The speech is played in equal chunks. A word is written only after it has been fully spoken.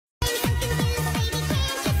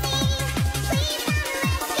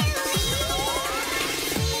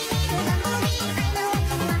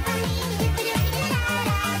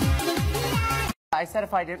I said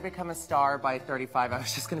if I didn't become a star by 35, I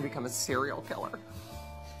was just gonna become a serial killer.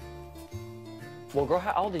 Well, girl,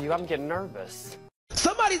 how old are you? I'm getting nervous.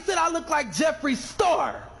 Somebody said I look like Jeffree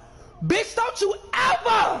Star. Bitch, don't you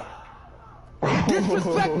ever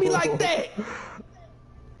disrespect me like that.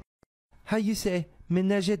 How you say,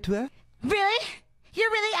 ménage à toi? Really?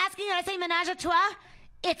 You're really asking how to say ménage à toi?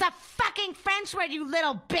 It's a fucking French word, you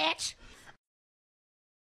little bitch!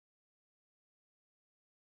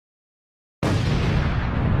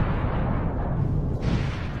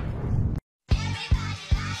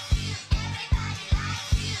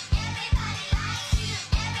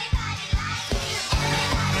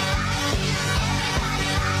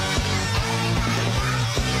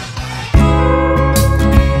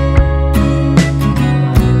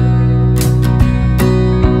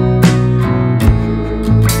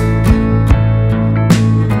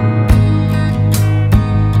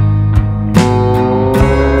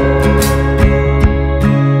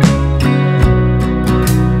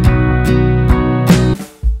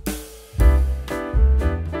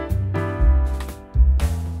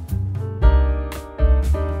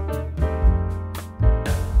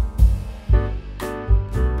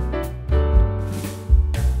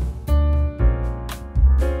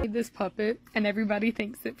 This puppet and everybody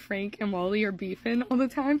thinks that Frank and Wally are beefing all the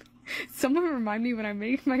time. Someone remind me when I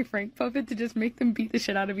make my Frank puppet to just make them beat the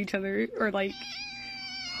shit out of each other, or like,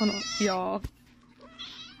 hold on, y'all.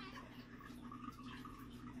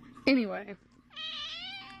 Anyway,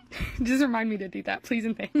 just remind me to do that, please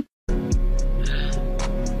and thanks.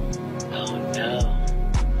 Oh no,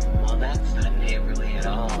 well that's not neighborly at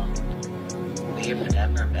all. We've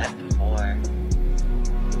never met before.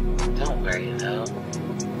 Don't worry though.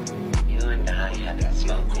 You and I haven't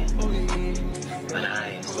spoken, but I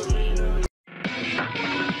have seen.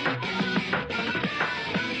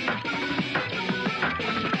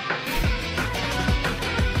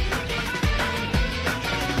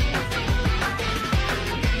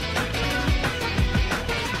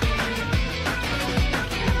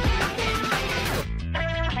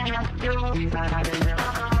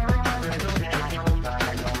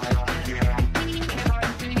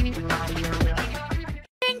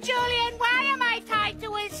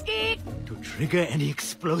 Trigger any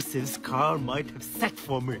explosives Carl might have set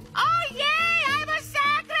for me. Oh yay! I'm a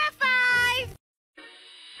sacrifice!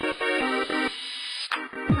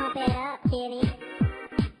 Pump it up, kitty.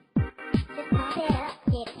 Just pump it up,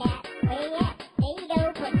 kitty cat. Where you at? There you go.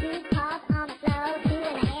 Put 2 paws on the floor, 2 in the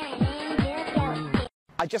air, and then just go.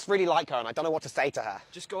 I just really like her and I don't know what to say to her.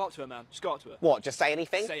 Just go up to her, man. Just go up to her. What, just say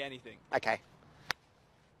anything? Say anything. Okay.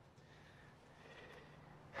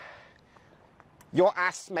 Your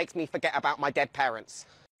ass makes me forget about my dead parents.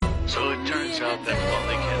 So it turns out that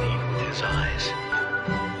Wally can eat with his eyes.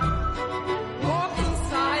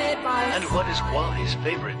 And what is Wally's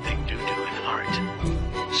favorite thing to do in art?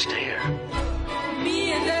 Stare.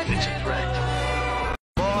 It's a threat.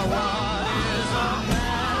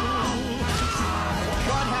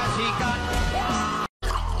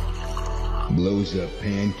 Blows up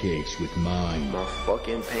pancakes with mine. My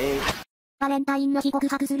fucking pain. バレンタインの日告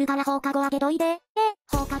白するから放課後開けといて。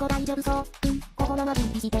放課後大丈夫そう。心の準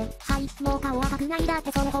備して。はい、もう顔赤くないだっ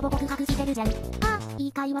てそれほぼ告白してるじゃん。あ、言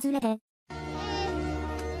い換え忘れて。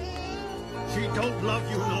She don't love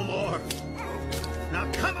you no more. Now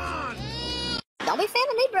come on! Don't be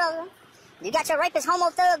fanning me, brother. You got your rapist homo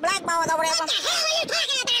thug blackballed over there. What the hell are you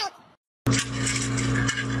talking about?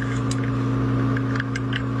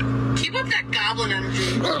 Keep up that goblin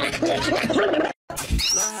energy.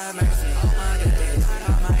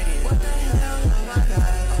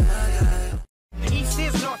 East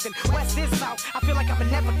is north and west is south. I feel like I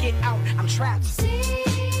would never get out. I'm trapped.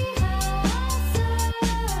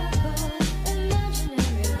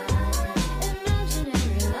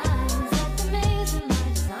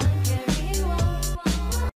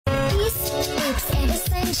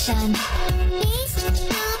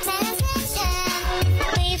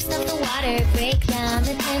 Waves of the water break down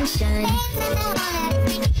the tension.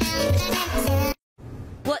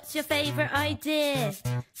 What's your favorite idea?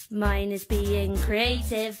 Mine is being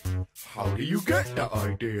creative. How do you get the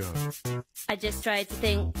idea? I just try to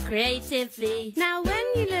think creatively. Now when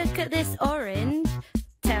you look at this orange,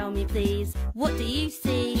 tell me please, what do you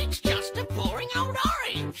see? It's just a boring old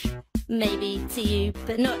orange. Maybe to you,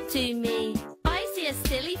 but not to me. I see a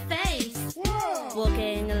silly face. Whoa.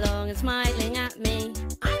 Walking along and smiling at me.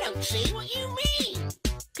 I don't see what you mean.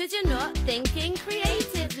 'Cause you're not thinking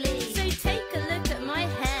creatively. So take a look at my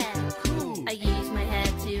hair. Cool. I use my hair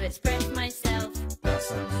to express myself. That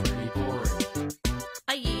sounds pretty boring.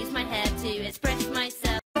 I use my hair to express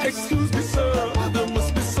myself. Excuse me, sir. There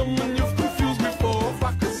must be someone you've confused before.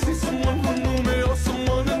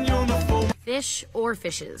 fish or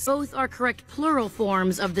fishes. Both are correct plural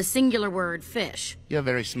forms of the singular word fish. You're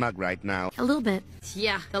very smug right now. A little bit.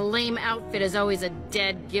 Yeah, the lame outfit is always a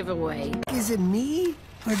dead giveaway. Is it me?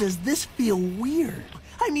 Or does this feel weird?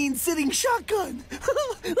 I mean, sitting shotgun.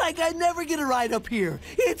 Like I never get a ride up here.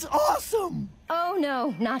 It's awesome. Oh,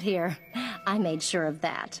 no, not here. I made sure of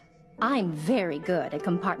that. I'm very good at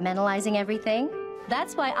compartmentalizing everything.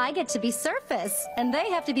 That's why I get to be surface, and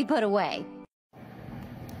they have to be put away.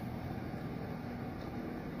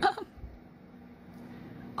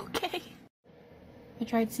 Okay. I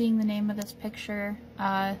tried seeing the name of this picture.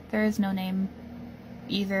 There is no name.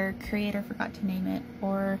 Either creator forgot to name it,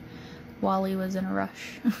 or Wally was in a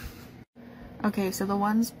rush. Okay, so the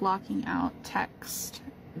ones blocking out text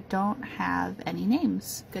don't have any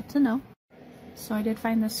names. Good to know. So I did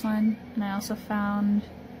find this one, and I also found,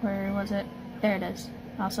 where was it? There it is.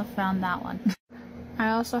 I also found that one. I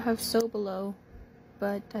also have So Below,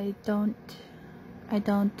 but I don't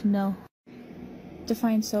know. To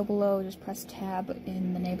find So Below, just press tab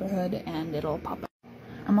in the neighborhood and it'll pop up.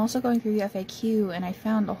 I'm also going through the FAQ and I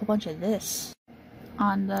found a whole bunch of this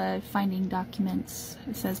on the finding documents.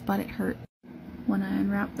 It says, but it hurt. When I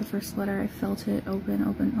unwrapped the first letter, I felt it open,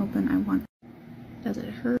 open, open. I want. Does it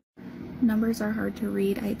hurt? Numbers are hard to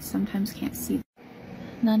read. I sometimes can't see them.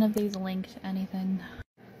 None of these link to anything.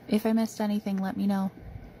 If I missed anything, let me know.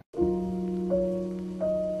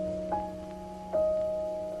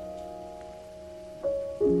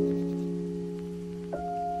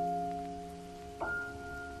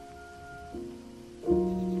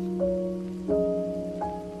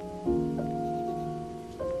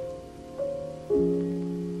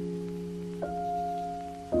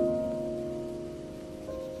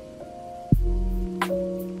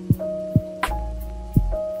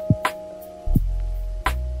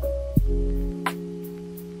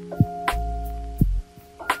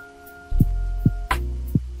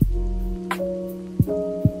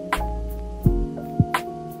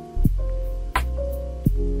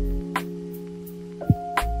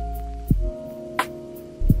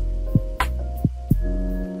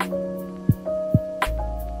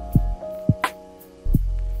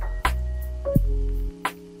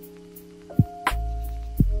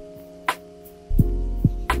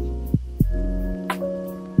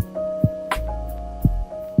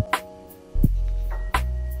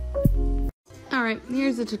 Alright,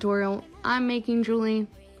 here's the tutorial. I'm making Julie.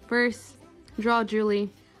 First, draw Julie.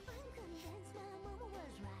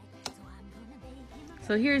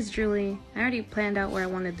 So here's Julie. I already planned out where I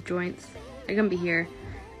wanted the joints. They're gonna be here.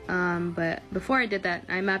 But before I did that,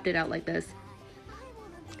 I mapped it out like this.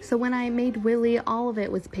 So when I made Willie, all of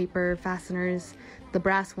it was paper fasteners, the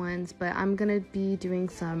brass ones, but I'm gonna be doing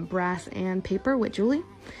some brass and paper with Julie.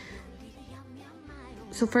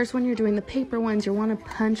 So first, when you're doing the paper ones, you want to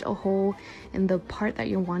punch a hole in the part that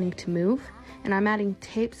you're wanting to move. And I'm adding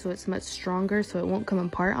tape so it's much stronger so it won't come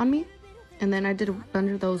apart on me. And then I did a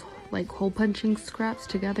bunch of those like hole punching scraps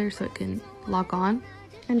together so it can lock on.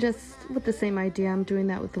 And just with the same idea, I'm doing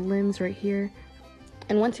that with the limbs right here.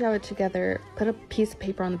 And once you have it together, put a piece of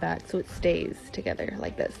paper on the back so it stays together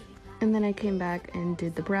like this. And then I came back and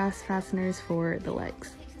did the brass fasteners for the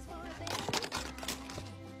legs.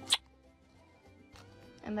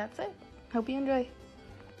 And that's it. Hope you enjoy.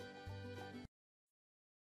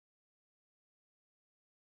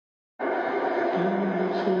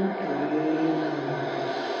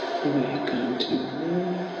 Welcome to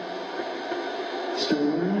me.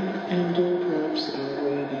 Starlight and dewdrops are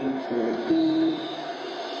waiting for me.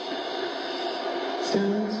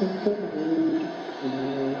 Sounds of the wind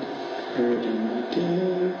heard in the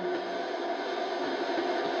day.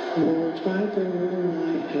 Warmed by the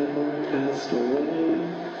moonlight have all passed away.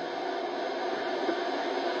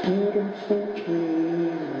 Beautiful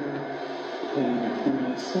dreamer, waiting for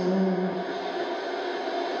my song.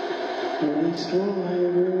 At least while I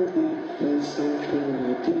really was so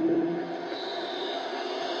melody.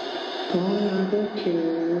 All the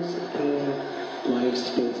cares of life's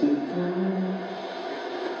busy throng.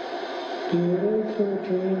 Beautiful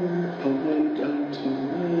dreamer, awake unto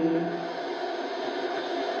me.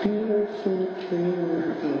 Beautiful dreamer,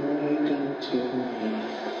 awake unto me.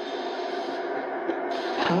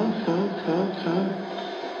 Ha.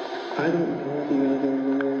 I don't know the other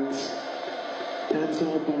words. That's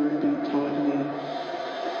all Barnaby taught me.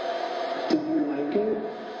 Do you like it?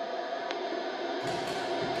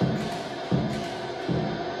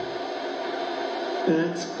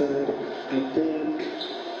 That's good, I think.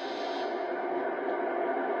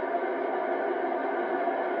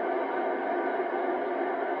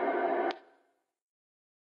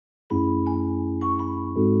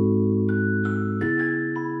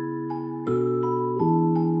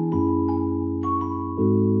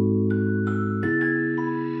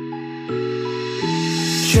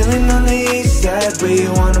 Chilling on the east side where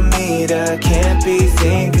you wanna meet. I can't be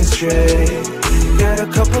thinking straight. Got a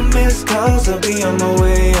couple missed calls, I'll be on my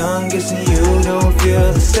way. I'm guessing you don't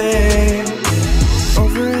feel the same.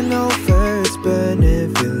 Over and over, it's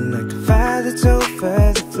burning, feeling like the fire that's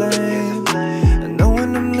over the flame. I know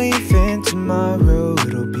when I'm leaving tomorrow,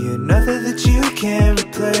 it'll be another that you can't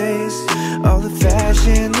replace. All the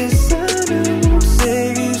fashion designer won't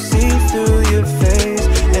save you, see through your face.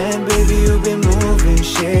 And baby, you've been moving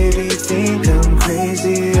shady, think I'm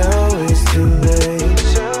crazy, always too late.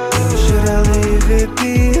 Should I leave it,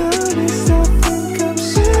 be honest, I think I'm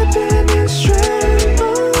slipping it straight.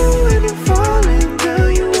 Oh, when you're falling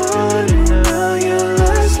down, you want it now, your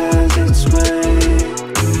life has its way.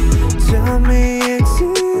 Tell me it's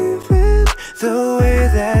even the way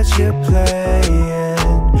that you're playing.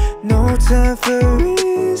 No time for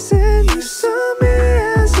reason, you saw me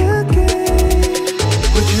as a game.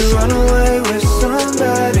 Would you run away with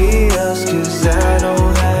somebody else? Cause I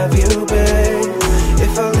don't have you, babe.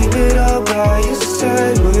 If I leave it all by your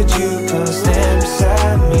side, would you come stand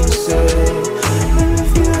beside me, say,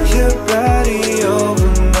 your body over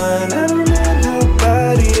mine, I don't have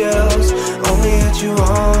nobody else, only had you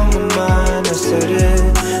on my mind. I said it,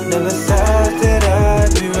 never thought that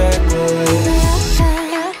I'd be reckless.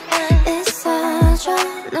 있어줘.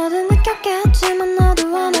 너도 느꼈겠지만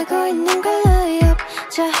나도 원하고 있는 걸로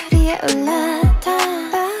옆자리에 올라.